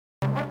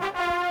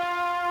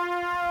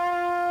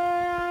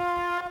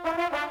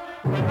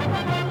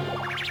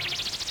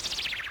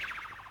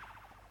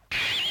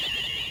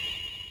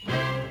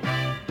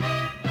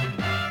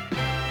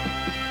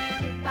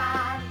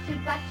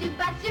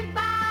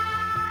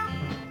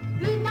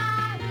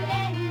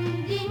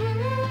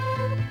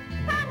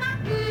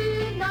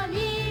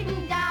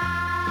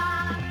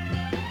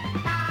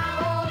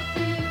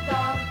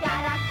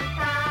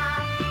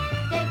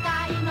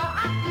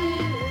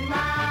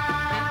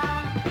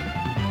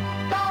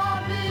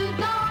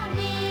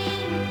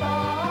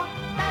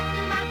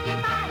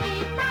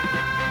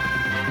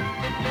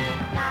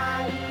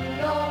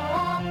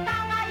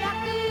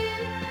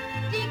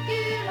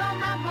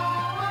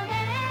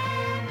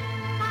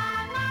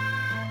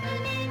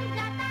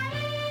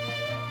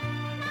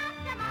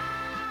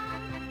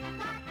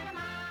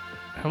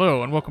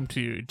Hello, and welcome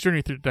to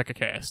Journey Through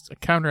Decacast, a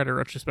Kamen Rider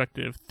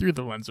retrospective through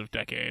the lens of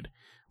Decade,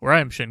 where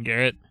I'm Shin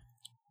Garrett.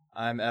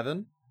 I'm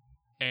Evan.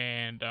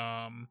 And,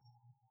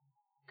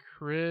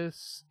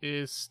 Chris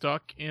is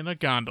stuck in a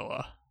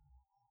gondola.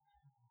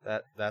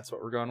 That's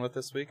what we're going with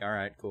this week?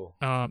 Alright, cool.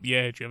 Yeah, do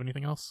you have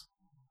anything else?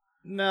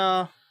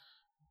 No.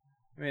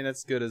 I mean,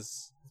 it's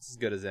as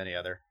good as any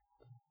other.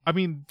 I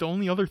mean, the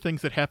only other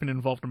things that happened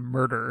involved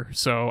murder,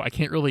 so I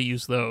can't really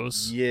use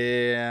those.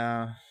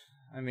 Yeah.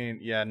 I mean,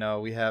 yeah, no,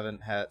 we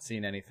haven't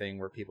seen anything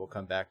where people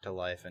come back to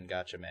life in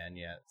Gatchaman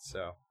yet,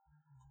 so.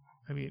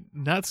 I mean,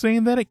 not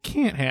saying that it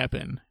can't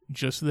happen,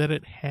 just that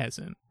it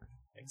hasn't.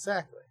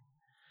 Exactly.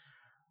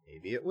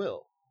 Maybe it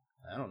will.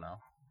 I don't know.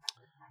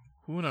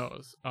 Who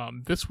knows?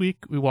 This week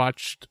we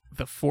watched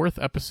the 4th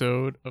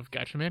episode of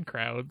Gatchaman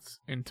Crowds,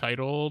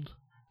 entitled,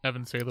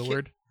 Evan, say the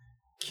word?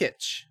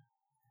 Kitch.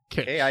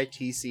 Kitch.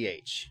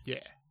 Kitch. Yeah.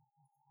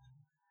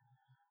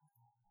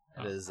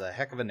 That is a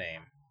heck of a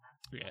name.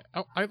 Yeah,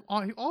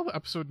 all the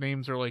episode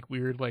names are like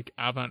weird, like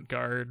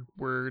avant-garde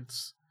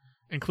words,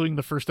 including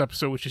the first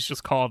episode, which is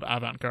just called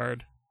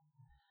Avant-Garde.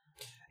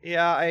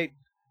 Yeah,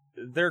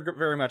 they're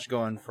very much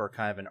going for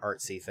kind of an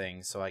artsy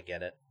thing, so I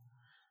get it.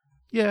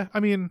 Yeah, I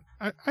mean,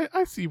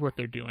 I see what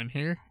they're doing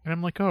here, and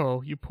I'm like,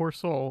 oh, you poor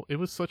soul. It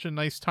was such a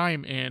nice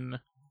time in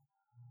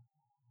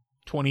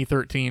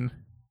 2013.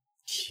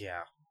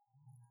 Yeah.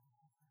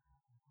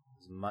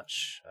 There's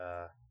much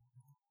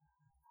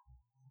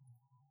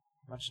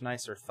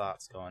nicer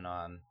thoughts going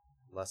on,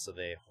 less of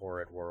a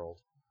horrid world.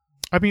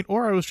 I mean,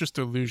 or I was just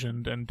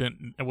delusioned and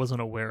I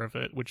wasn't aware of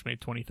it, which made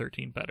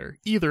 2013 better.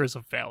 Either is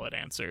a valid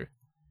answer.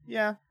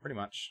 Yeah, pretty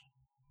much.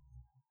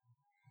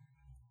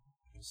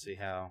 We'll see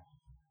how.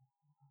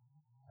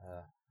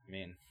 I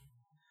mean,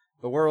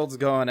 the world's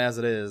going as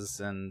it is,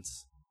 and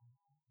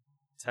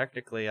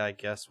technically, I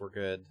guess we're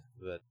good.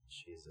 But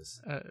Jesus,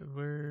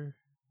 we're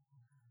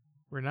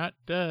not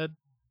dead.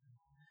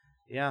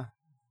 Yeah.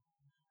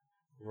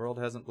 The world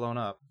hasn't blown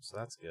up, so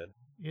that's good.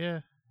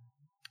 Yeah.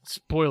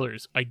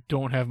 Spoilers, I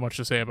don't have much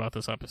to say about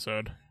this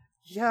episode.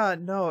 Yeah,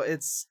 no,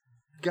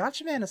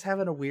 Gatchaman is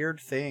having a weird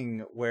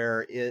thing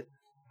where it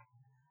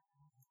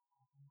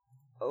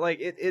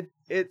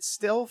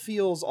still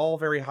feels all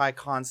very high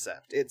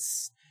concept.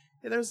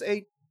 There's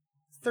a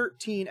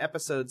 13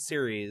 episode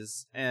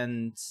series,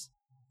 and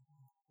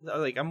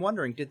I'm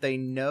wondering, did they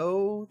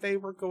know they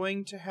were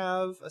going to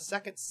have a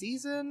second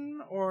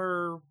season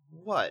or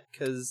what?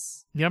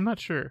 Yeah, I'm not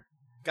sure.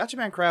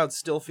 Gatchaman Crowd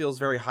still feels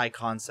very high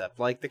concept.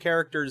 Like, the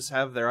characters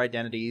have their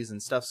identities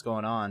and stuff's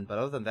going on, but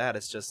other than that,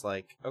 it's just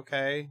like,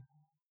 okay,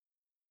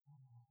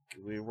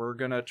 we're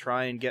gonna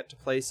try and get to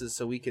places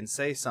so we can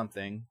say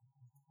something.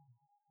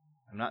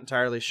 I'm not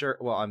entirely sure.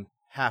 Well, I'm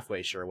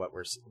halfway sure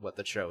what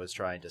the show is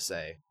trying to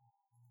say,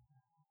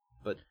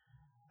 but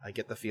I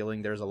get the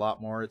feeling there's a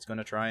lot more it's going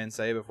to try and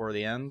say before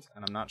the end,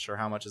 and I'm not sure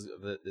how much of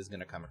it is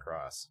going to come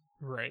across.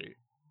 Right.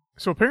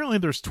 So apparently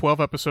there's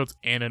 12 episodes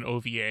and an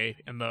OVA,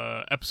 and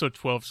the episode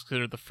 12 is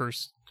considered the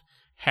first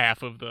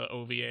half of the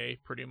OVA,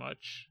 pretty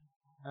much.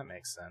 That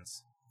makes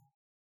sense.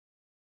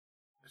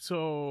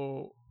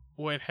 So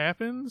what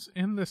happens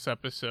in this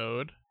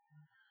episode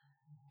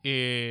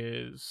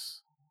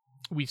is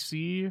we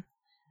see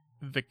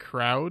the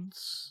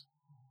Crowds,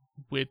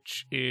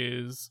 which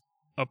is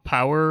a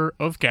power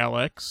of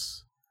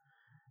Galax.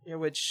 Yeah,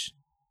 which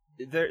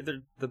they're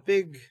the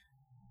big.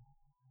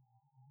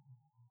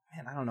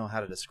 Man, I don't know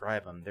how to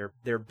describe them.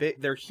 They're big.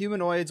 They're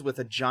humanoids with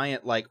a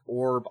giant like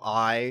orb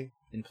eye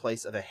in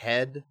place of a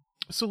head.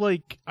 So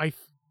like I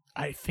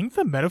think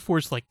the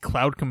metaphor's like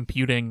cloud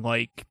computing,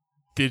 like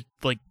did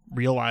like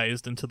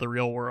realized into the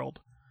real world.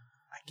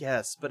 I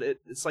guess, but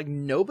it's like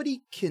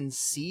nobody can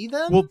see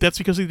them. Well, that's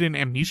because they did an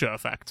amnesia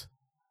effect.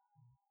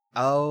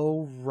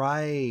 Oh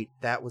right,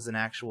 that was an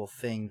actual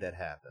thing that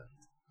happened.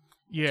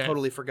 Yeah,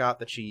 totally forgot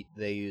that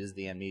they used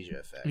the amnesia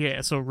effect. Yeah,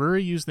 so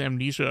Ruri used the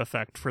amnesia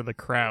effect for the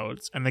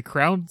Crowds, and the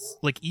Crowds,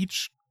 like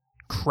each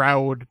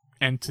crowd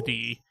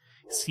entity,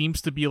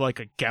 seems to be like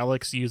a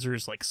Galax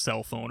user's like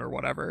cell phone or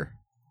whatever.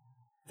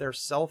 Their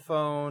cell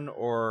phone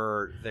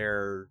or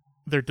their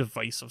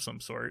device of some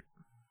sort.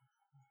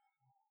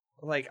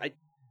 Like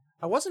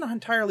I wasn't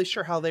entirely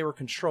sure how they were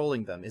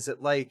controlling them. Is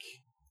it like,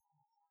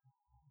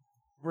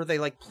 were they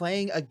like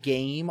playing a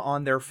game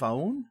on their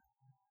phone?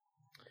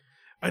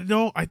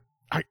 No, I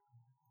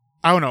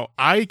don't know.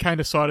 I kind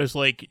of saw it as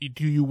like,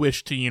 do you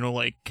wish to,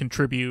 like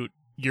contribute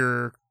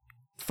your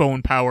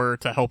phone power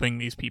to helping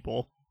these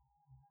people?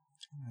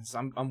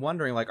 So I'm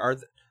wondering, like, are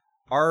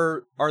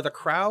the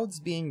crowds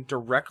being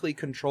directly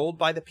controlled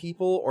by the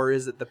people, or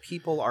is it the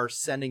people are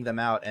sending them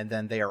out and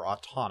then they are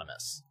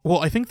autonomous? Well,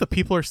 I think the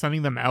people are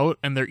sending them out,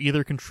 and they're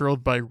either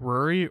controlled by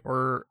Rory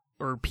or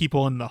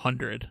people in the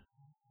 100.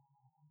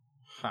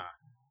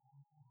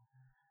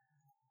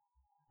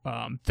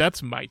 Huh.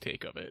 That's my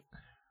take of it.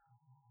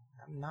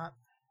 I'm not,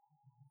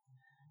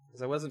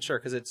 because I wasn't sure,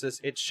 because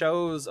it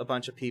shows a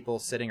bunch of people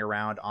sitting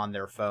around on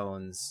their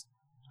phones,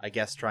 I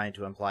guess trying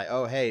to imply,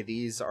 oh hey,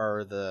 these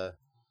are the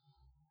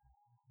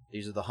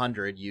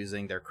 100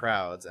 using their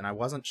crowds, and I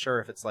wasn't sure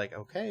if it's like,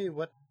 okay,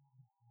 what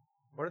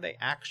are they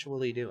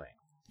actually doing?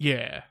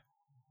 Yeah.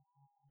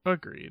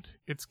 Agreed.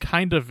 It's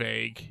kind of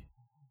vague.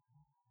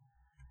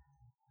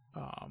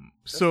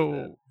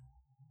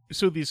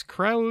 So these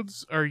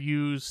crowds are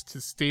used to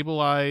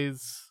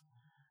stabilize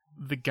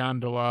the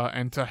gondola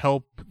and to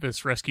help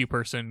this rescue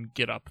person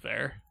get up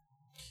there.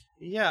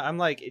 Yeah,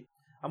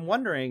 I'm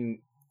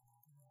wondering,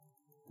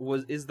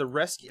 is the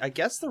rescue? I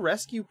guess the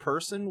rescue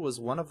person was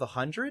one of the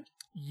 100.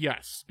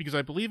 Yes, because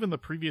I believe in the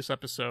previous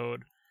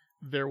episode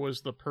there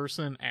was the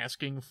person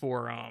asking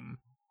for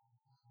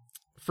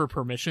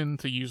permission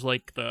to use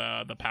like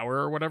the power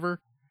or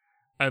whatever,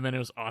 and then it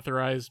was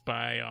authorized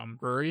by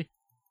Rory.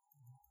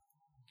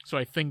 So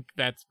I think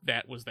that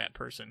was that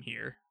person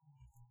here.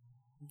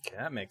 Okay,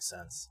 that makes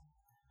sense.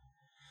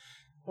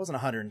 I wasn't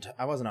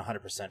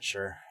 100%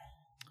 sure.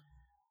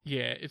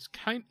 Yeah, it's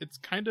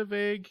kind of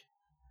vague.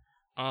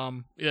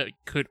 It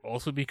could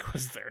also be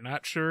because they're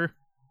not sure.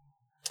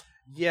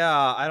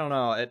 Yeah, I don't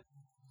know.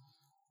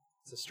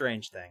 It's a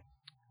strange thing.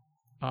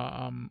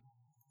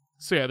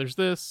 So yeah, there's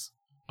this.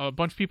 A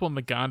bunch of people in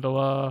the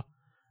gondola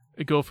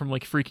go from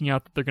like freaking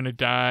out that they're gonna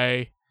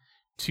die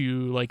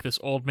to like this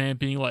old man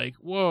being like,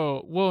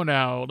 whoa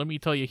now, let me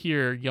tell you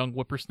here, young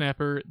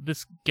whippersnapper,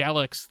 this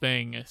Galax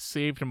thing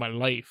saved my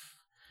life.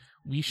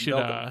 We should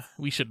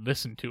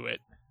listen to it.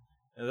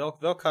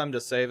 They'll come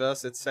to save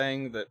us. It's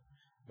saying that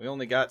we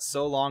only got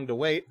so long to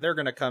wait. They're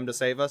gonna come to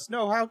save us.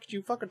 No, how could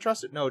you fucking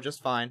trust it? No,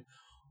 just fine.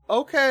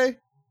 Okay,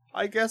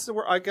 I guess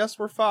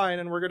we're fine,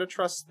 and we're gonna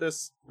trust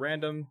this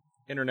random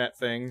internet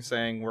thing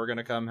saying we're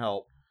gonna come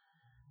help.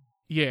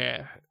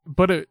 Yeah,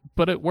 but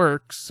it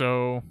works.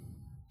 So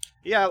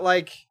yeah,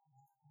 like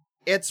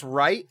it's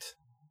right,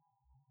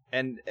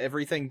 and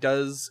everything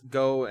does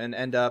go and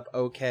end up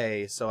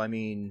okay. So I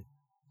mean,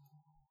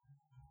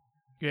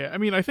 yeah, I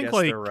mean, I think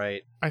they're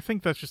right. I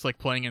think that's just like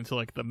playing into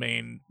like the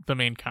main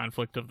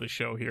conflict of the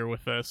show here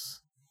with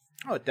this.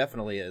 Oh, it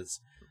definitely is.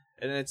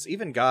 And it's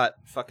even got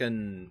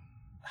fucking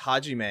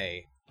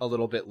Hajime a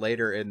little bit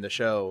later in the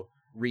show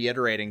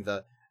reiterating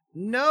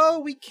no,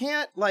 we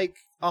can't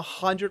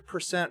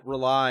 100%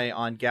 rely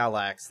on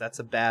Galax. That's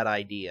a bad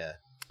idea.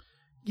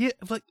 Yeah,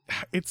 like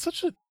it's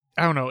such a,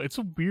 I don't know, it's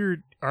a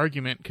weird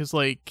argument because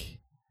like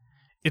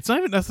it's not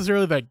even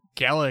necessarily that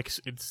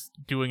Galax it's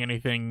doing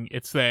anything.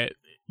 It's that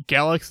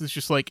Galax is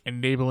just like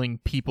enabling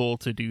people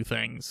to do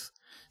things.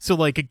 So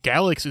like a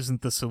Galax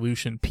isn't the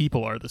solution,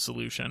 people are the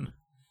solution.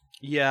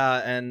 Yeah,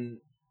 and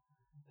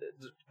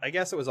I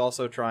guess it was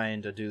also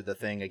trying to do the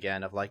thing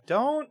again of like,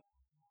 don't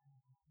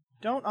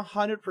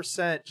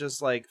 100%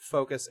 just like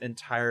focus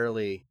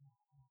entirely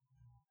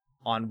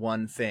on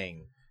one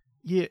thing.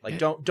 Yeah, like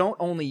don't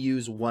only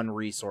use one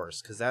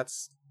resource, because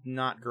that's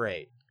not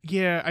great.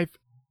 Yeah,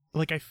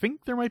 I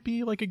think there might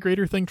be like a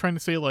greater thing trying to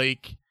say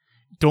like,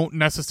 don't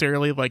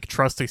necessarily like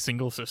trust a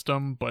single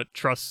system, but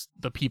trust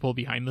the people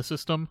behind the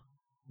system.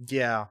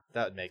 Yeah,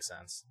 that would make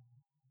sense.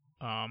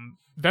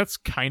 That's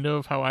kind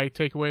of how I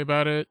take away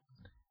about it.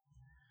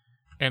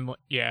 And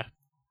yeah,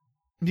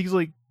 because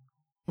like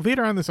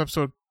later on in this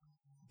episode,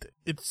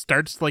 it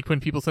starts like when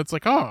people say it's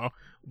like, oh,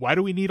 why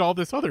do we need all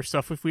this other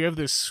stuff if we have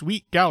this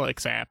sweet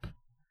Galax app?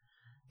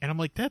 And I'm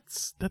like,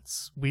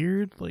 that's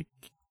weird. Like,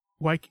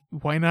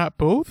 why not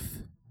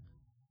both?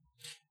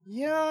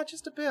 Yeah,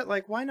 just a bit.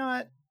 Like, why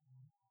not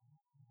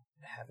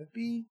have it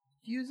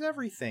use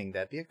everything?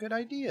 That'd be a good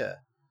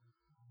idea.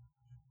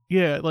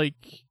 Yeah,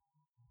 like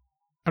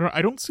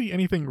I don't see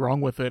anything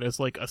wrong with it as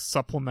like a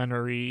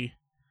supplementary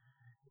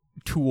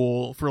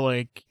tool for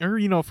like,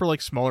 or for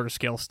like smaller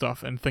scale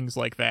stuff and things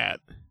like that.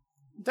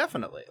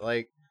 Definitely.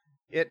 Like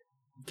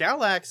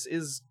Galax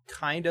is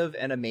kind of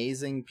an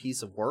amazing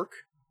piece of work.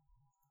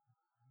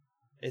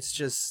 It's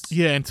just,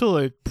 yeah, until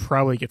it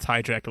probably gets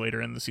hijacked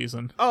later in the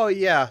season. Oh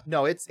yeah,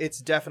 no,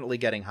 it's definitely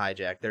getting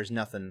hijacked. There's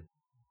nothing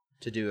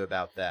to do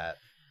about that.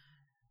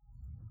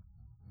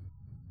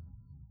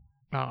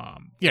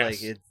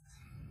 Yes. Like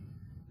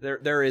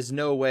there is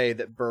no way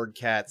that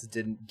Birdcats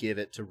didn't give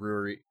it to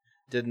Ruri,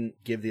 didn't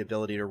give the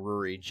ability to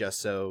Ruri just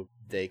so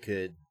they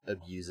could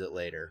abuse it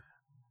later.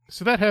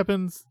 So that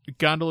happens.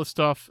 Gondola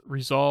stuff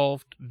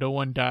resolved. No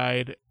one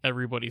died.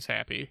 Everybody's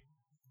happy.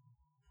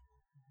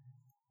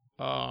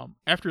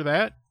 After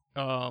that,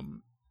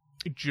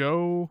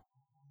 Joe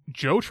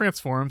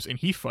transforms and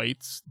he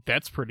fights.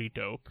 That's pretty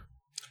dope.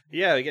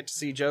 Yeah, we get to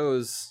see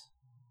Joe's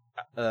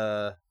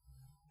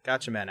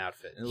Gotcha Man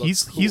outfit. It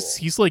looks cool.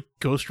 He's like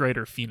Ghost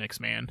Rider Phoenix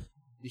Man.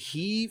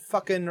 He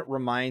fucking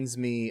reminds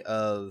me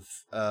of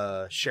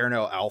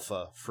Cherno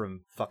Alpha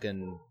from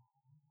fucking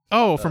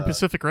from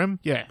Pacific Rim.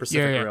 Yeah,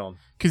 Pacific Rim.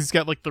 Because he's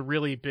got like the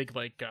really big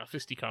like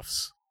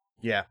fisticuffs.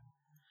 Yeah,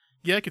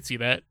 yeah, I could see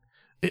that.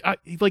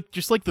 Like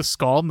just like the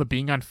skull and the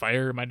being on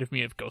fire reminded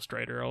me of Ghost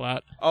Rider a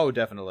lot. Oh,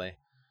 definitely.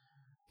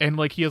 And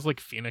like he has like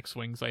phoenix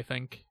wings, I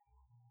think.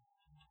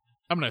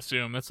 I'm gonna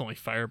assume that's the only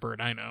Firebird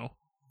I know.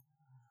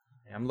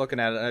 I'm looking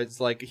at it, it's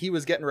like he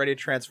was getting ready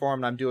to transform,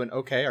 and I'm doing,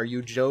 okay, are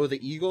you Joe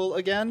the Eagle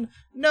again?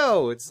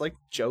 No, it's like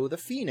Joe the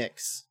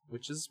Phoenix,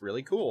 which is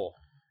really cool.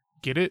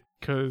 Get it?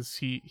 Because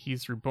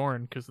he's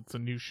reborn, because it's a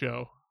new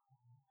show.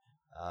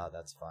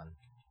 That's fun.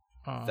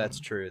 That's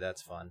true,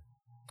 that's fun.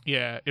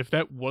 Yeah, if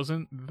that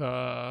wasn't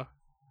the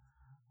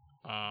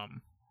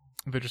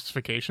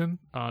justification,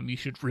 you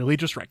should really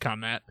just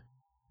retcon that.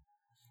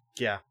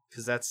 Yeah,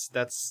 because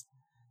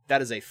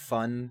that is a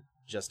fun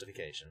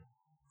justification.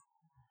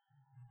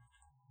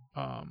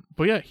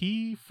 But yeah,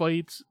 he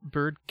fights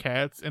Bird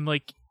Cats, and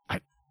like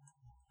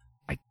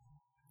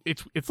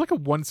it's like a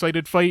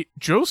one-sided fight.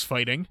 Joe's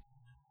fighting.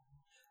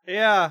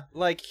 Yeah,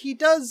 like he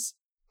does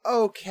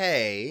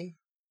okay,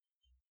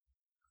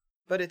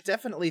 but it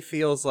definitely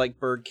feels like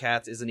Bird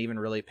Cats isn't even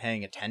really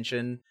paying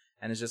attention,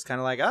 and is just kind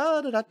of like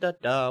da da da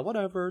da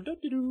whatever da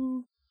da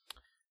do.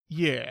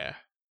 Yeah,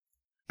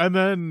 and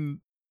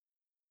then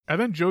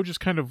Joe just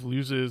kind of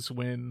loses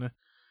when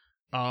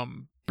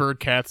Bird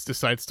Cats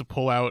decides to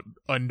pull out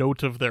a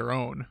note of their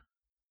own.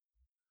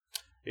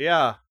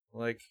 Yeah,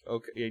 like,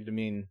 okay, I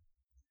mean,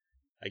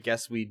 I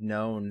guess we'd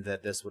known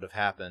that this would have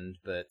happened,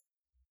 but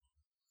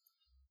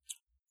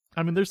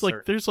I mean, there's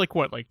like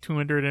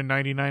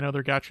 299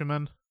 other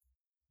Gotchamen.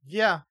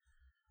 Yeah,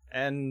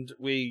 and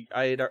we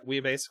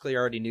basically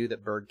already knew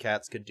that Bird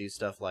Cats could do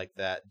stuff like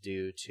that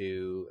due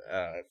to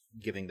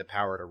giving the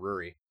power to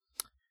Ruri.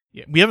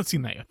 Yeah, we haven't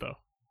seen that yet, though.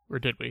 Or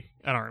did we?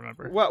 I don't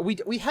remember. Well,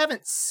 we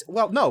haven't...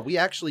 Well, no, we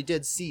actually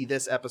did see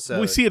this episode.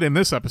 We see it in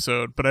this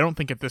episode, but I don't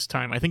think at this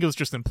time. I think it was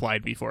just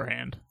implied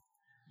beforehand.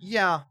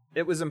 Yeah,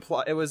 it was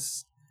implied. It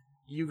was...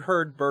 You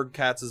heard Bird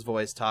Cats'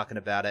 voice talking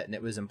about it, and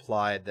it was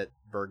implied that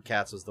Bird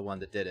Cats was the one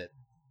that did it,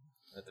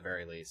 at the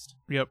very least.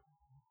 Yep.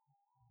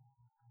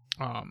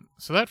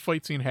 So that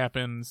fight scene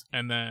happens,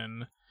 and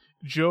then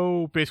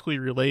Joe basically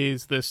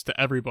relays this to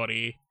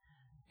everybody,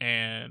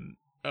 and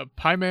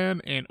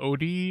Pieman and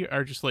Odie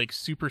are just like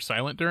super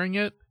silent during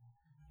it,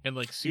 and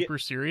like super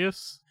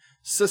serious.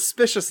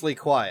 Suspiciously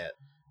quiet.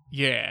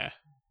 Yeah.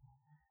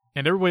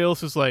 And everybody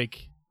else is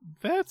like,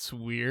 that's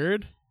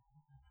weird.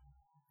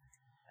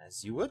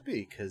 As you would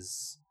be,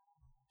 because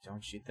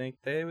don't you think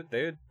they would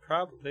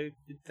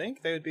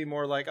think they would be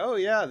more like, oh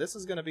yeah, this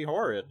is gonna be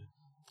horrid.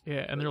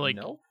 Yeah, and they're like,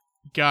 nope.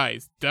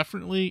 Guys,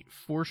 definitely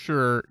for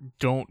sure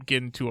don't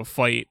get into a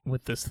fight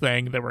with this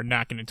thing that we're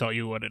not gonna tell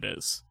you what it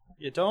is.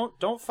 You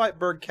don't fight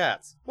Bird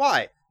Cats.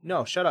 Why?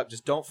 No, shut up.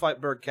 Just don't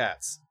fight Bird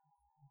Cats.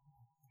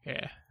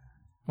 Yeah.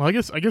 Well, I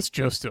guess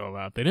Joe's still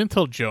allowed. They didn't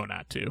tell Joe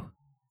not to.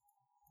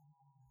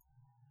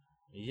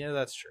 Yeah,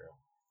 that's true.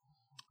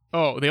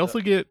 Oh, they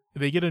also get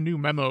a new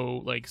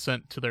memo like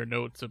sent to their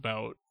notes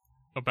about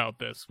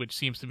this, which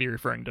seems to be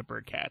referring to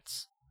Bird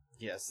Cats.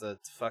 Yes,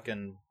 that's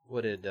fucking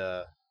what did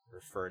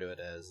refer to it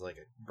as, like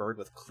a bird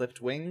with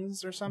clipped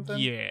wings or something?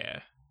 Yeah.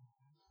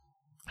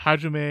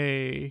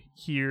 Hajime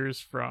hears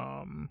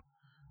from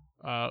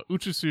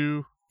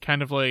Uchisu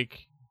kind of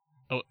like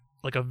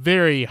a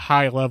very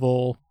high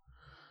level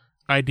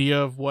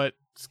idea of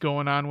what's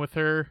going on with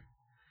her,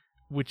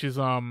 which is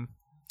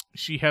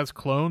she has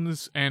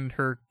clones and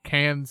her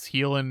hands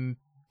heal and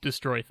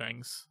destroy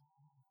things.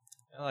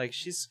 Like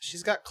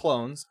she's got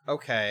clones,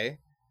 okay.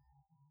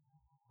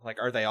 Like,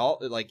 are they all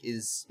like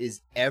is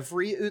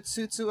every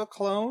Utsutsu a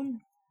clone?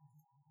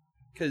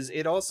 Because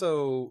it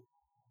also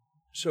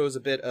shows a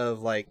bit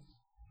of like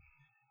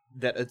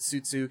that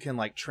Utsutsu can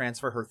like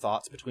transfer her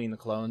thoughts between the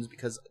clones,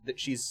 because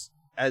she's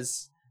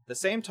as the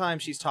same time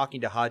she's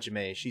talking to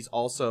Hajime, she's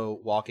also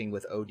walking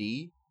with OD.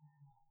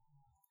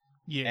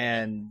 Yeah.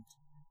 And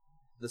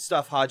the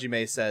stuff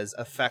Hajime says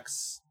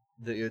affects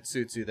the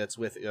Utsutsu that's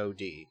with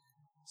OD.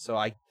 So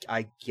I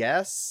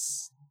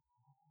guess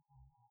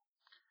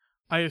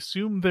I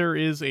assume there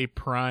is a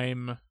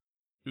prime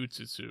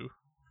Utsutsu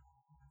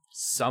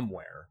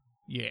somewhere.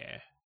 Yeah.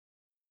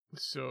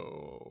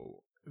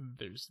 So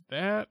there's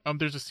that.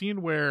 There's a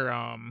scene where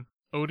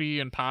Odie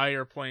and Pi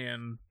are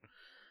playing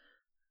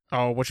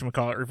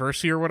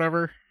Reversi or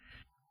whatever.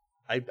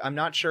 I'm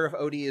not sure if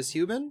Odie is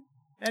human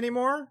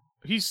anymore.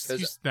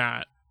 He's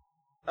not.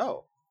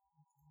 Oh.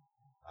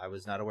 I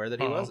was not aware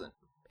that he wasn't.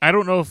 I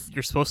don't know if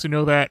you're supposed to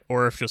know that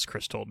or if just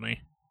Chris told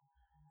me.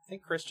 I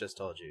think Chris just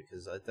told you,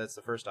 because that's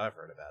the first I've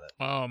heard about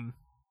it.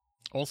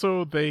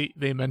 Also, they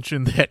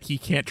mentioned that he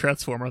can't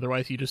transform,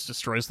 otherwise he just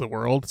destroys the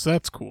world, so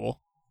that's cool.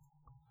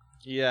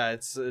 Yeah,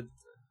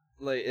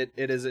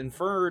 it is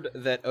inferred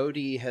that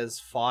Odie has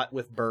fought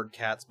with Bird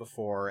Cats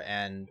before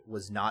and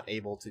was not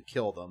able to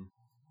kill them,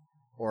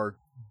 or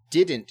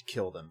didn't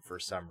kill them for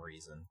some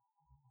reason.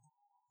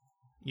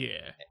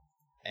 Yeah.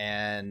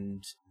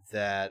 And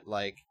that,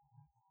 like,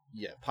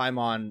 yeah,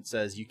 Paimon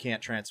says you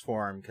can't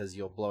transform because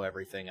you'll blow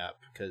everything up.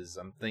 Because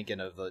I'm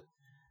thinking of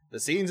the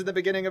scenes at the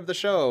beginning of the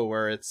show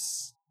where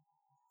it's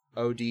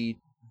OD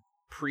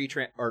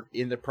or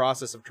in the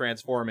process of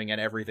transforming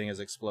and everything is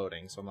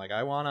exploding. So I'm like,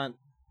 I want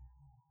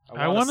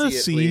to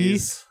see it,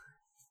 please.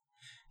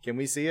 Can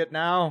we see it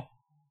now?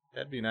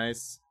 That'd be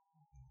nice.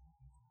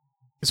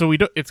 So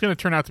it's going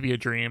to turn out to be a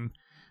dream,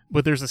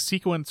 but there's a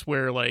sequence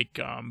where like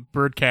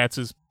Birdcats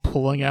is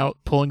pulling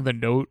the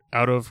note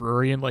out of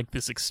Ruri in like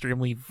this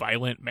extremely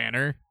violent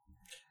manner.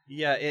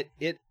 Yeah,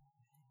 it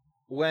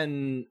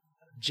when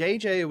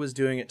JJ was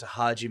doing it to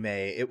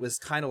Hajime, it was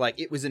kind of like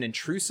it was an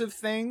intrusive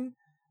thing,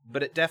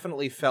 but it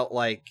definitely felt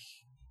like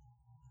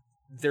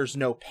there's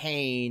no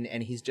pain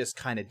and he's just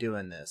kind of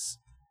doing this.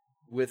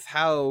 With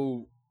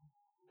how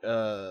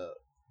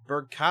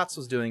Birdcats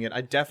was doing it,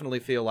 I definitely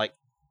feel like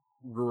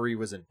Ruri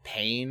was in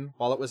pain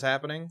while it was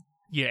happening.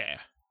 Yeah.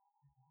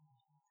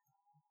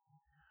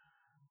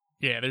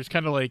 Yeah, there's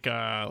kind of like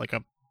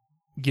a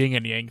yin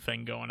and yang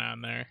thing going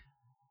on there.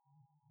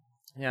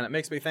 Yeah, and it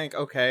makes me think,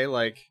 okay,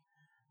 like,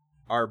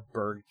 are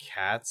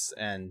Birdcats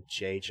and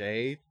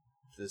JJ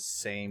the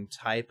same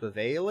type of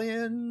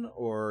alien,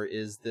 or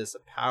is this a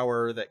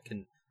power that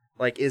can,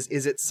 like, is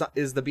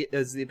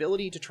the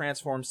ability to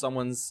transform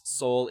someone's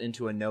soul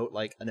into a note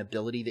like an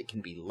ability that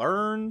can be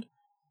learned,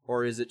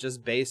 or is it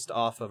just based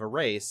off of a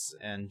race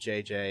and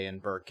JJ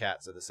and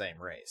Birdcats are the same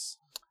race?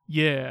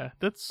 Yeah,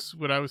 that's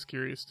what I was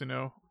curious to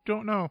know.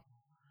 Don't know.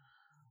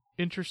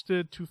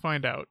 Interested to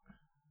find out.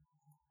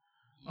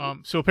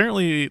 So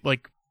apparently,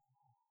 like,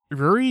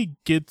 Ruri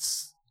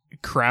gets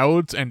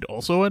crowds and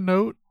also a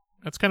note.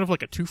 That's kind of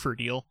like a twofer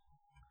deal.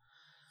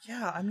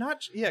 Yeah, I'm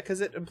not. Yeah,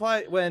 because it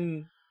implied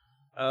when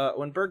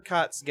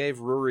Birdcats gave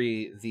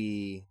Ruri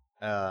the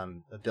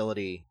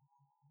ability,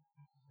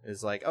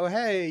 is like, oh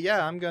hey,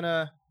 yeah, we're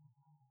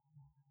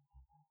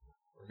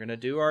gonna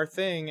do our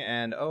thing,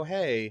 and oh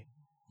hey,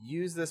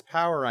 use this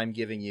power I'm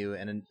giving you,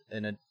 and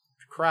a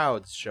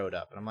crowds showed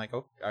up, and I'm like,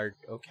 oh,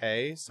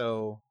 okay,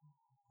 so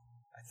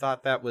I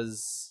thought that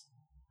was,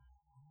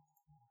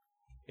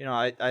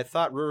 I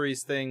thought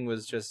Ruri's thing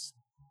was just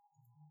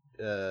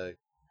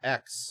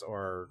X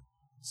or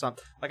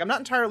something. Like, I'm not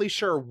entirely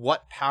sure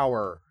what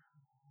power.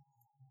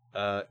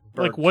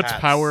 Like what's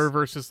power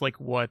versus like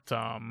what's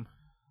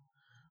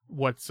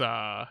what's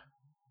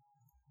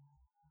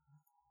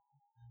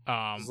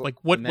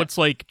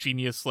like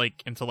genius,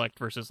 like intellect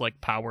versus like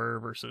power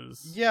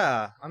versus.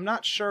 Yeah, I'm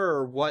not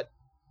sure what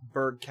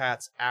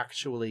Birdcats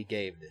actually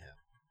gave to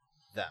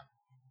them.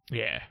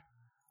 Yeah.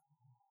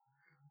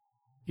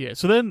 Yeah,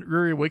 so then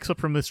Ruri wakes up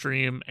from this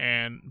dream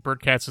and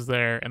Birdcats is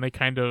there and they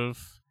kind of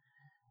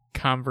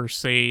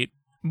conversate.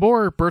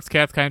 More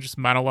Birdcats kind of just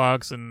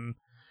monologues and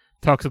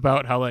talks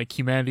about how like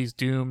humanity's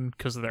doomed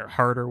because of their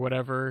heart or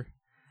whatever.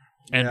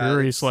 And yeah,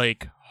 Ruri's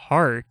like,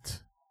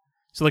 heart?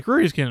 So like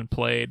Ruri's getting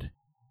played.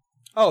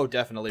 Oh,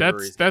 definitely.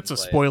 That's a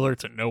spoiler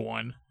to no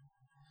one.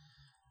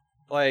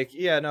 Like,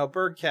 yeah, no,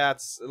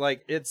 Birdcats,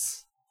 like,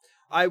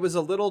 I was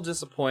a little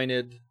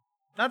disappointed.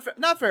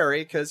 Not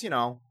very, because,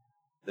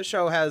 the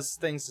show has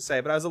things to say,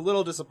 but I was a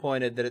little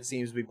disappointed that it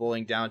seems to be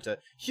boiling down to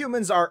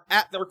humans are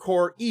at their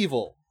core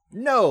evil.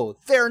 No,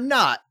 they're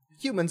not.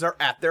 Humans are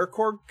at their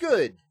core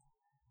good.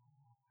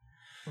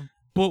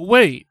 But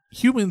wait,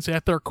 humans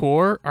at their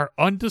core are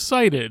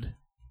undecided.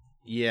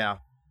 Yeah.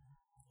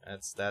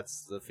 That's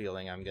the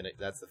feeling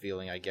that's the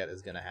feeling I get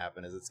is gonna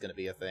happen, is it's gonna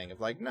be a thing of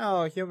like,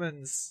 no,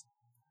 humans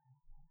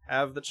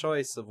have the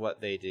choice of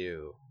what they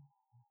do.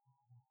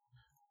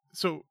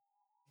 So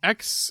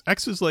X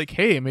is like,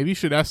 hey, maybe you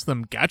should ask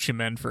them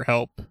Gatchamen for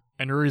help.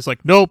 And Ruri's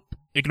like, nope,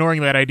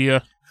 ignoring that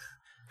idea.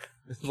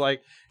 It's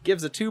like,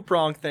 gives a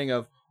two-pronged thing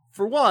of,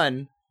 for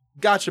one,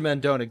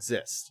 Gatchamen don't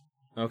exist.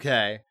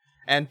 Okay?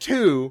 And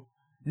two,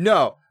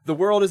 no, the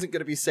world isn't going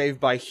to be saved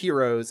by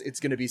heroes,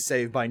 it's going to be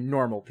saved by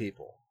normal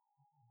people.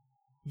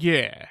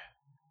 Yeah.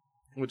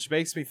 Which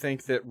makes me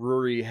think that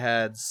Ruri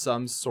had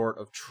some sort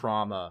of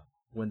trauma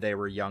when they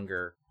were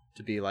younger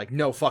to be like,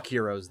 no, fuck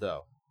heroes,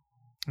 though.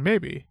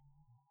 Maybe.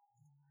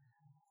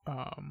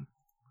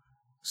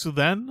 So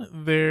then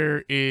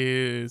there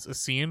is a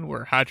scene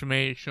where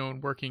Hajime is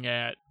shown working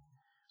at,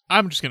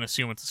 I'm just going to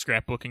assume it's a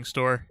scrapbooking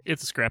store.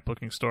 It's a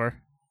scrapbooking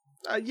store.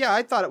 Yeah,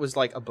 I thought it was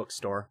like a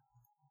bookstore.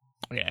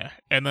 Yeah,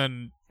 and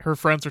then her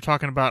friends are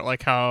talking about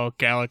like how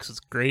Galax is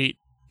great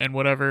and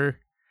whatever,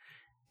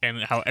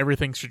 and how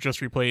everything should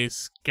just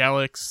replace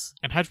Galax.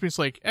 And Hajime's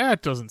like,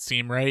 it doesn't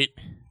seem right.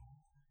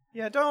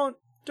 Yeah, don't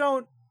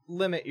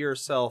limit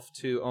yourself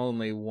to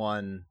only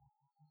one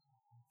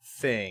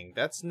thing.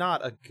 That's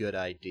not a good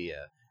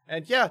idea.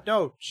 And yeah,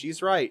 no,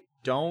 she's right.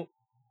 Don't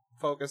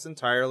focus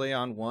entirely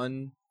on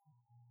one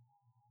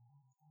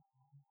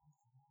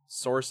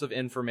source of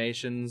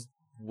information,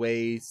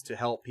 ways to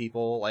help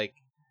people. Like,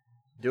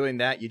 doing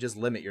that, you just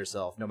limit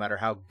yourself, no matter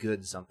how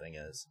good something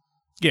is.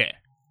 Yeah.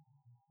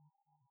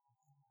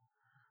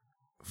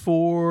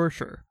 For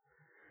sure.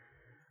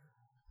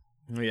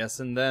 Yes,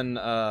 and then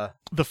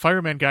The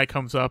fireman guy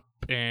comes up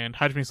and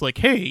Hajime's like,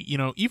 "Hey,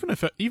 even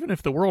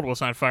if the world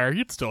was on fire,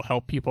 you'd still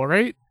help people,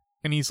 right?"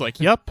 And he's like,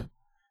 "Yep."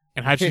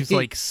 And Hajime's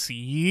like,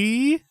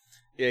 "See?"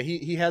 yeah,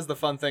 he has the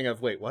fun thing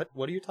of, wait, what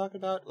are you talking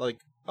about? Like,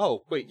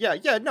 oh, wait,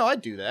 yeah, no,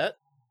 I'd do that.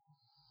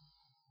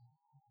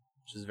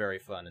 Which is very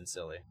fun and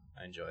silly.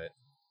 I enjoy it.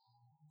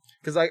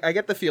 Because I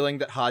get the feeling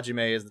that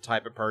Hajime is the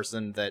type of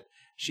person that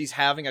she's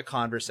having a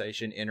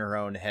conversation in her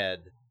own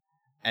head,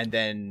 and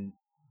then,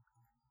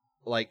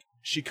 like,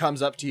 she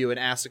comes up to you and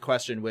asks a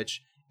question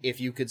which,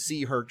 if you could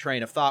see her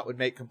train of thought, would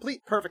make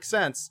perfect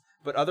sense,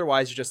 but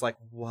otherwise you're just like,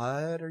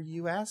 what are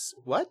you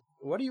What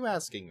are you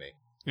asking me?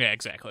 Yeah,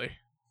 exactly.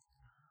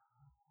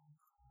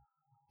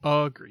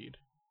 Agreed.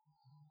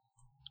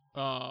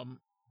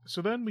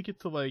 So then we get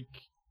to, like,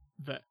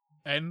 the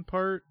end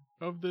part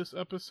of this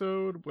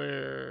episode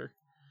where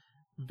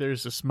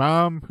there's this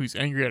mom who's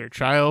angry at her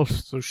child,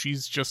 so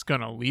she's just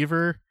gonna leave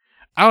her.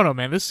 I don't know,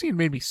 man. This scene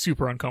made me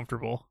super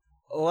uncomfortable.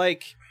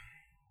 Like,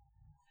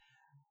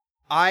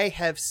 I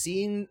have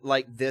seen,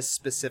 like, this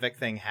specific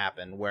thing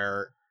happen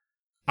where...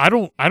 I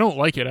don't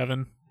like it,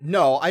 Evan.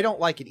 No, I don't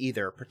like it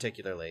either,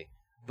 particularly.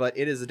 But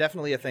it is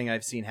definitely a thing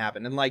I've seen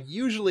happen. And, like,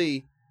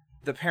 usually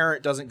the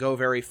parent doesn't go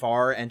very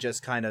far and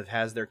just kind of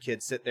has their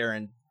kid sit there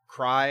and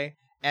cry.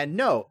 And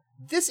no,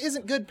 this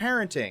isn't good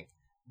parenting.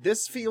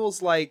 This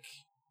feels like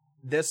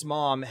this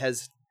mom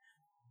has...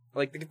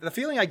 Like, the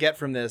feeling I get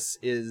from this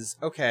is,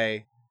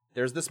 okay,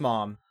 there's this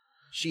mom.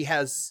 She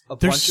has a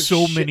bunch of There's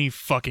so shit. many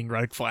fucking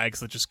red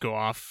flags that just go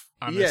off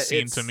on this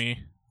scene to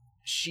me.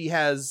 She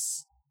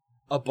has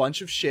a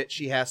bunch of shit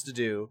she has to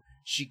do.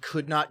 She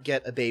could not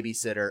get a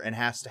babysitter and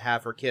has to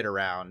have her kid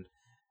around.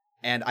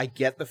 And I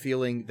get the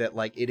feeling that,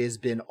 like, it has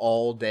been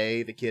all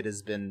day. The kid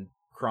has been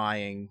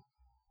crying,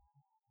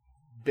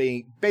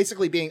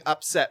 basically being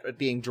upset at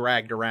being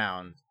dragged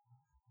around.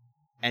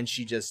 And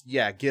she just,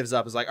 gives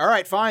up. Is like, all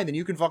right, fine, then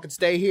you can fucking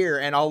stay here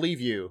and I'll leave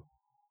you.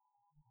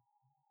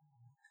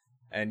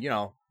 And,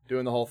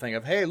 doing the whole thing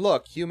of, hey,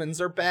 look,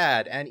 humans are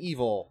bad and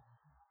evil.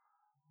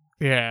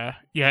 Yeah,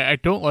 I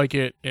don't like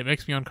it. It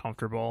makes me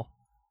uncomfortable.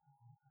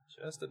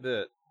 Just a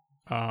bit.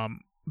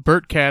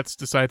 Bert Katz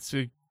decides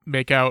to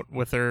make out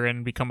with her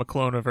and become a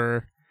clone of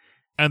her,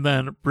 and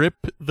then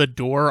rip the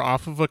door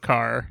off of a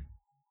car,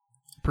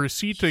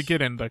 proceed to get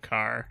in the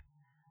car,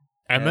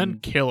 and then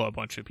kill a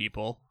bunch of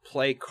people.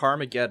 Play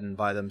Carmageddon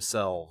by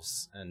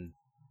themselves and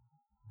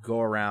go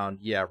around,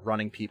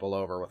 running people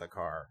over with a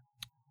car.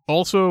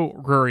 Also,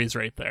 Rory's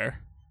right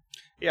there.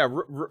 Yeah,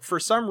 for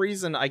some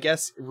reason, I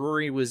guess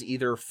Rory was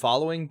either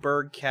following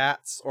Berg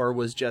Katz or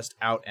was just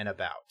out and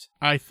about.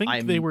 I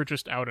think they were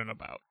just out and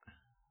about.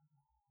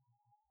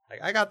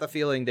 I got the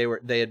feeling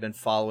they had been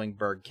following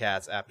Berg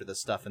Katz after the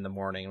stuff in the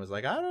morning and was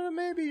like, I don't know,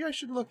 maybe I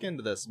should look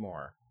into this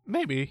more.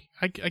 Maybe.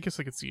 I guess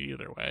I could see it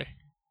either way.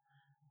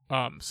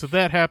 So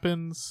that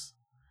happens.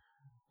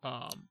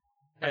 At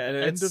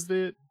the end of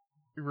it,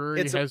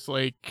 Rory has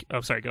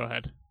oh, sorry, go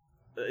ahead.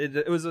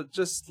 It was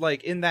just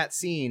like in that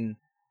scene,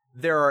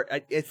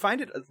 I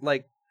find it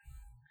like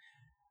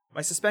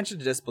my suspension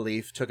of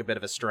disbelief took a bit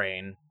of a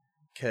strain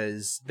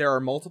because there are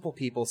multiple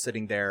people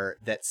sitting there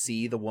that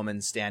see the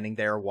woman standing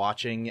there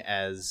watching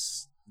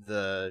as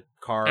the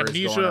car is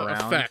going around.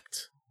 Amnesia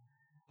effect.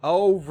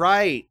 Oh,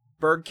 right.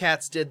 Berg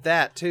Katz did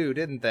that too,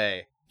 didn't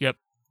they? Yep.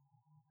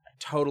 I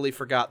totally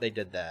forgot they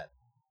did that.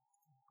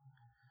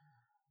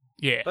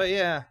 Yeah. But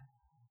yeah,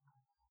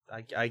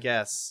 I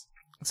guess.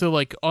 So,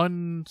 like,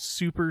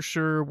 unsuper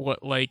sure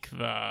what, like,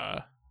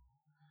 the,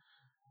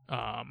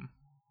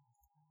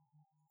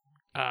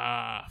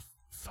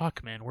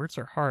 fuck, man, words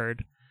are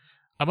hard.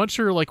 I'm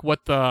unsure, like,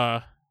 what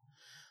the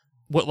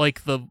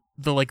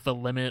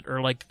limit,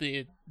 or, like,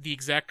 the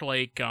exact,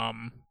 like,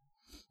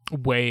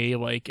 way,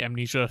 like,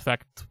 amnesia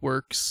effect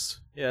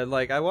works. Yeah,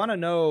 like, I want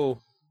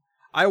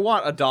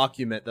a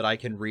document that I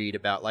can read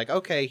about, like,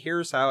 okay,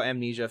 here's how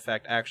amnesia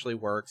effect actually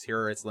works, here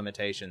are its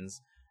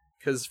limitations.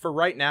 Because for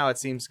right now, it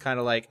seems kind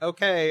of like,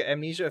 okay,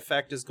 amnesia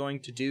effect is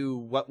going to do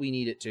what we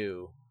need it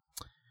to.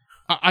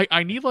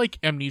 I need, like,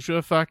 amnesia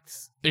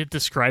effect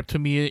described to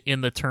me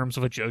in the terms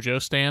of a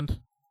JoJo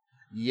stand.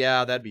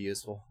 Yeah, that'd be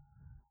useful.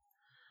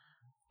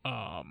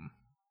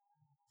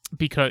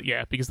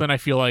 Because then I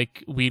feel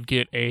like we'd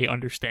get a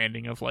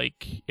understanding of,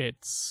 like,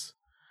 its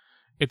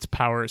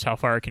powers, how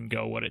far it can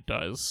go, what it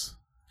does.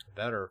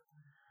 Better.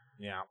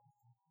 Yeah.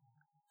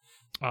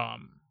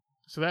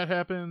 So that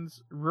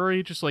happens.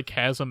 Rory just, like,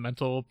 has a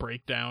mental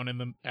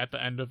breakdown at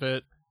the end of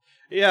it.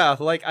 Yeah,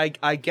 like,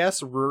 I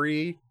guess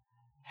Rory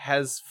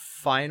has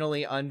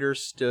finally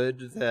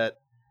understood that,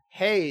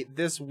 hey,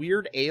 this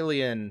weird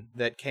alien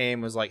that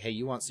came was like, hey,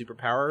 you want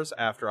superpowers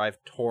after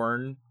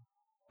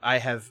I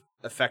have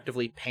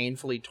effectively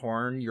painfully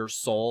torn your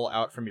soul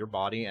out from your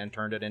body and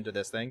turned it into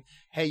this thing.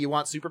 Hey, you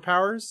want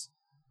superpowers?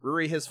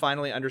 Rory has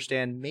finally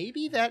understand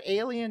maybe that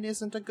alien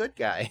isn't a good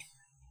guy.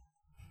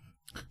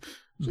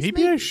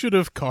 Maybe I should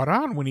have caught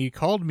on when he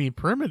called me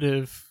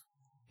primitive.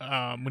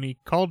 When he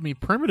called me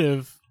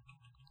primitive,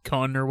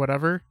 cun or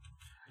whatever.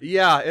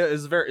 Yeah, it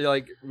is very,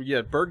 like,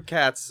 yeah, Bird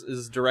Cats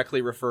is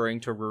directly referring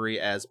to Ruri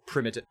as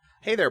primitive.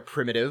 Hey there,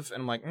 primitive.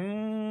 And I'm like,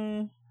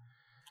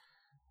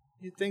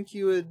 you'd think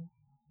you would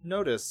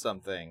notice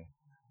something.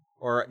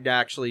 Or,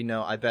 actually,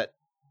 no, I bet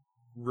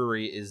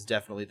Ruri is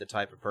definitely the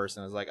type of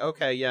person who's like,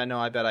 okay, yeah, no,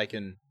 I bet I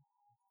can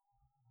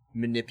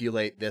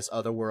manipulate this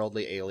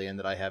otherworldly alien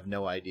that I have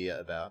no idea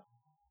about.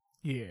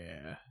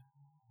 Yeah.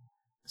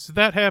 So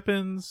that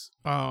happens.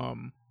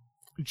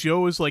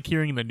 Joe is like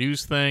hearing the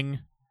news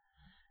thing,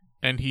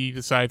 and he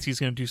decides he's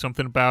going to do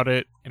something about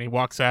it, and he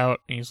walks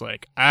out, and he's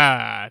like,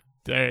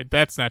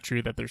 that's not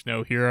true that there's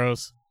no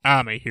heroes.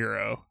 I'm a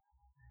hero.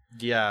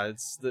 Yeah,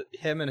 it's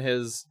him and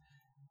his...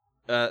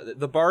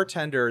 the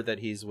bartender that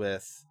he's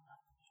with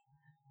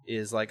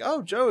is like,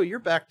 oh, Joe, you're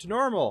back to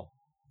normal.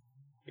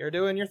 You're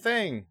doing your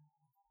thing.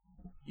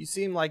 You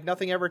seem like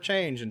nothing ever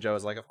changed. And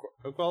Joe's like,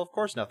 of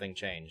course nothing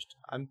changed.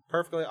 I'm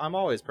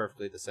always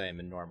perfectly the same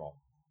and normal.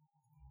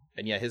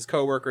 And yeah, his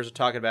coworkers are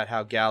talking about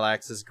how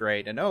Galax is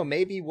great, and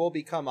maybe we'll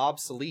become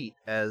obsolete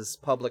as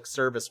public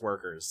service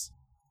workers.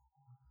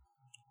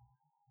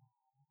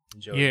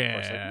 And Joe's of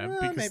course like,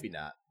 because maybe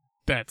not.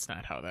 That's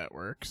not how that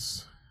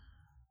works.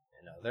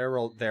 You know,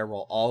 there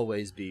will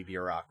always be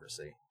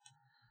bureaucracy.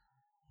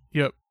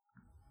 Yep.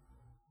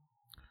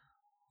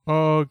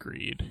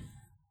 Agreed.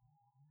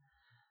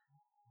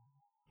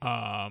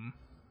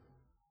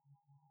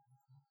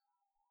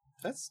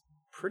 That's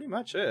pretty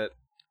much it.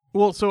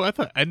 Well, so at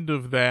the end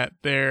of that,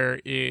 there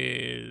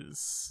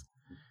is,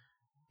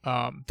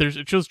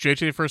 it shows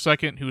JJ for a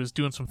second, who is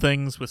doing some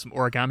things with some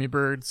origami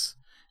birds,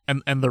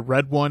 and the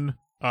red one,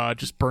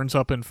 just burns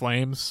up in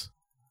flames.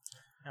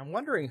 I'm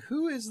wondering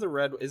who is the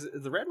red. Is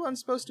the red one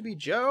supposed to be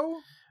Joe?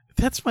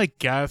 That's my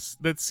guess.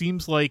 That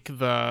seems like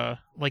the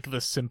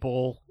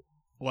simple,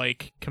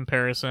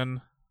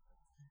 comparison.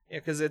 Yeah,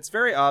 because it's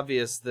very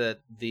obvious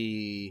that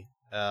the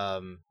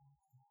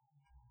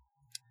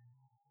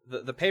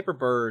paper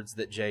birds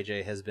that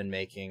JJ has been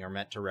making are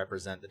meant to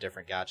represent the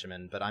different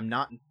Gatchaman, but I'm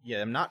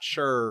not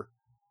sure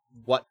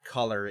what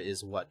color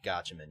is what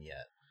Gatchaman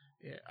yet.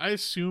 Yeah, I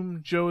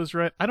assume Joe is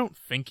red. I don't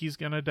think he's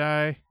gonna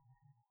die.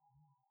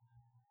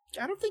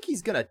 I don't think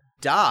he's gonna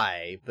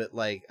die, but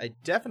I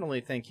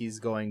definitely think he's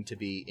going to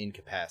be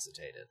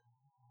incapacitated.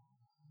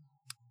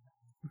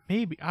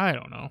 Maybe, I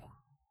don't know.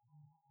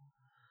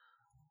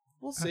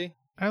 We'll see.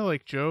 I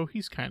like Joe.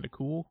 He's kind of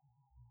cool.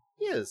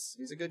 He is.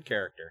 He's a good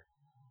character.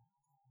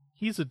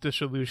 He's a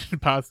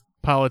disillusioned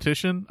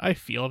politician. I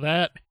feel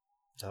that.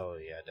 Oh,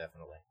 yeah,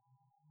 definitely.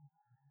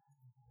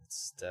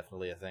 It's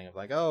definitely a thing of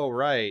oh,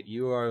 right,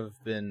 you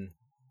have been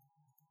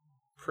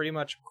pretty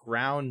much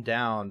ground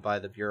down by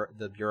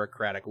the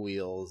bureaucratic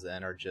wheels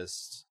and are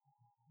just...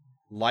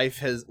 Life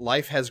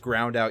has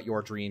ground out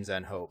your dreams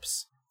and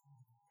hopes.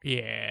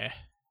 Yeah.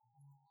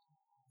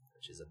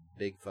 Which is a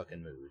big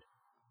fucking mood.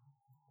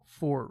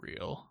 For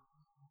real.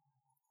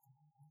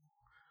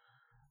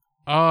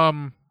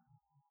 Yeah,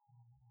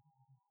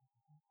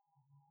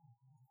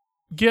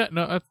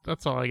 no,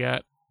 that's all I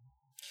got.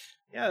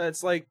 Yeah,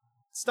 it's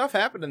stuff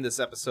happened in this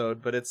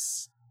episode, but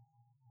it's...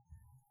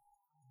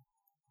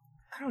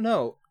 I don't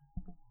know.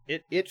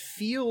 It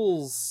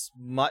feels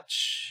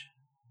much...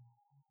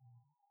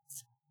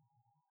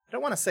 I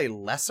don't want to say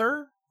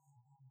lesser,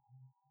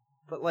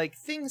 but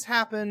things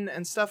happen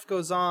and stuff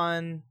goes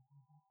on,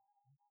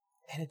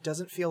 and it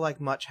doesn't feel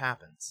like much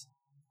happens.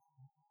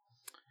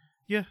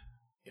 Yeah,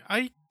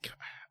 I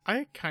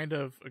kind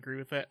of agree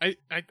with that. I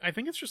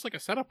think it's just a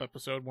setup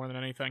episode more than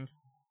anything.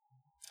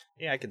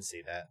 Yeah, I can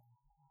see that.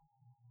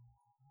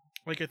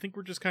 I think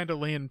we're just kind of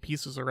laying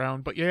pieces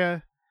around, but yeah,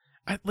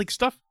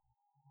 stuff.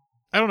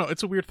 I don't know.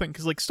 It's a weird thing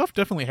because stuff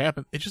definitely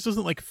happened. It just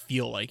doesn't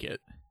feel like it.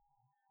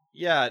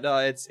 Yeah, no,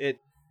 it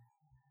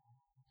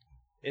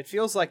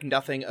feels like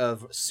nothing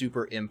of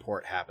super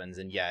import happens,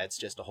 and yeah, it's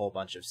just a whole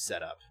bunch of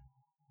setup.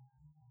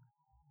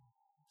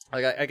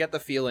 I get the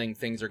feeling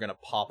things are gonna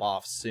pop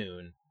off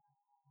soon,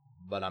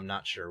 but I'm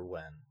not sure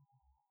when.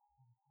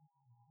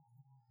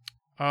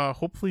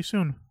 Hopefully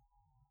soon.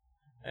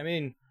 I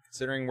mean,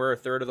 considering we're a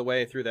third of the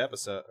way through the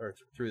episode, or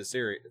through the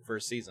series,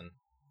 first season.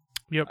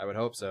 Yep. I would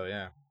hope so,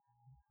 yeah.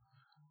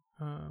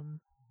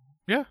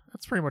 Yeah,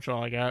 that's pretty much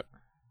all I got.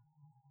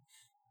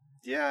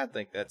 Yeah, I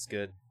think that's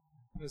good.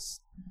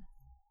 Just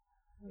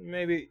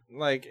maybe,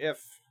 if...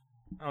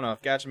 I don't know,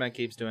 if Gatchaman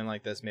keeps doing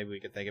like this, maybe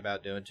we could think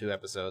about doing 2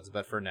 episodes,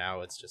 but for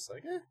now, it's just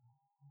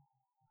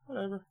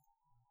whatever.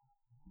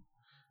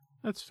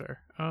 That's fair.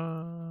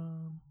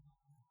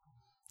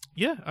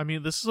 Yeah, I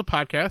mean, this is a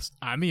podcast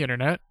on the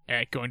internet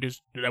at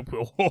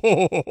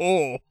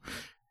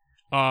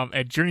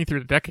at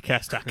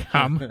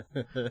journeythroughthedecacast.com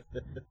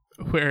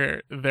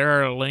where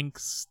there are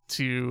links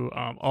to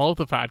all of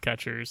the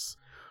podcatchers,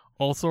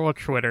 also a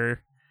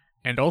Twitter,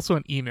 and also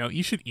an email.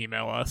 You should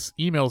email us.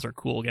 Emails are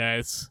cool,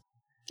 guys.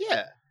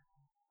 Yeah.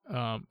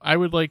 I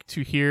would like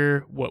to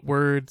hear what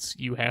words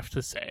you have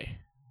to say.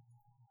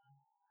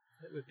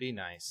 It would be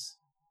nice.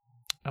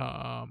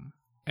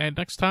 And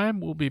next time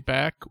we'll be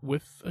back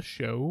with a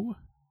show.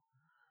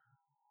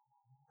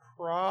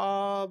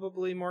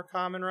 Probably more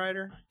Kamen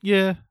Rider.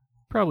 Yeah.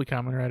 Probably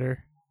Kamen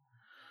Rider.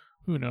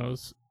 Who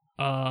knows?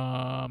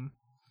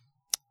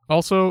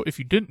 Also, if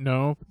you didn't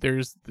know,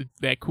 there's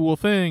that cool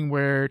thing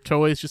where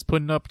Toei's just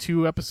putting up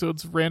 2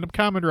 episodes of Random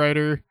Kamen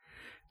Rider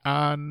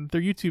on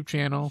their YouTube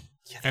channel.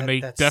 Yeah, And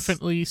they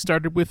definitely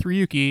started with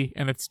Ryuki,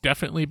 and it's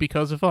definitely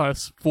because of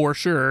us, for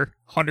sure,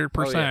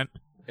 100%.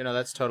 You know,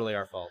 that's totally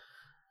our fault.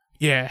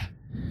 Yeah.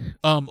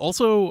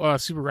 Also,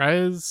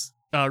 Tsuburaya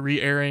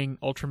re-airing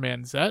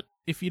Ultraman Z,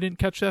 if you didn't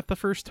catch that the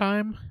first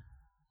time.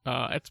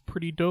 It's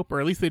pretty dope, or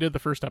at least they did the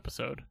first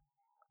episode.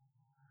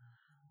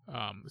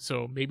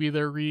 So maybe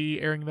they're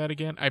re-airing that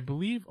again. I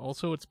believe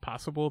also it's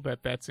possible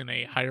that that's in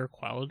a higher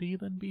quality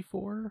than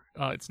before.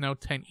 It's now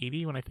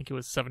 1080 when I think it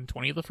was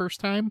 720 the first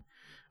time.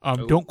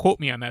 Don't quote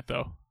me on that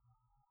though.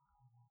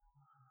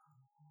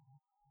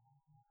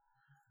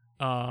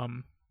 I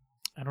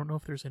don't know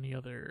if there's any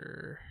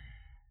other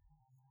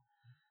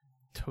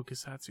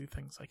tokusatsu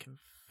things I can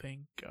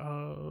think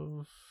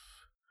of.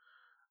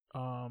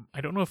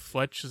 I don't know if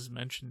Fletch has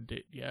mentioned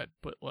it yet,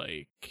 but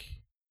like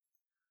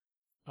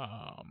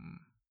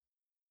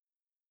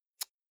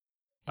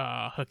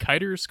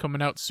Hokkaido's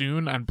coming out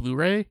soon on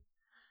Blu-ray.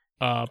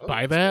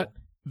 Buy that. Cool.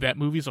 That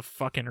movie's a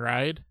fucking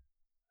ride.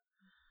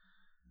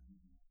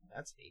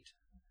 That's neat.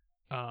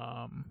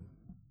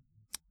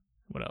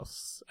 What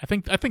else? I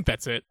think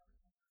that's it.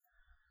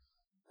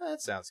 That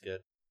sounds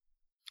good.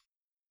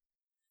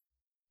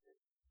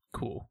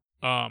 Cool.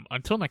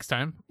 Until next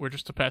time, we're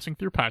just a passing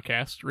through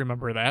podcast.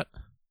 Remember that.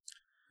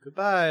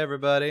 Goodbye,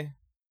 everybody.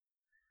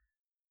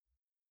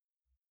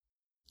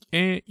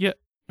 And yeah,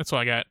 that's all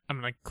I got. I'm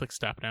gonna click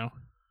stop now.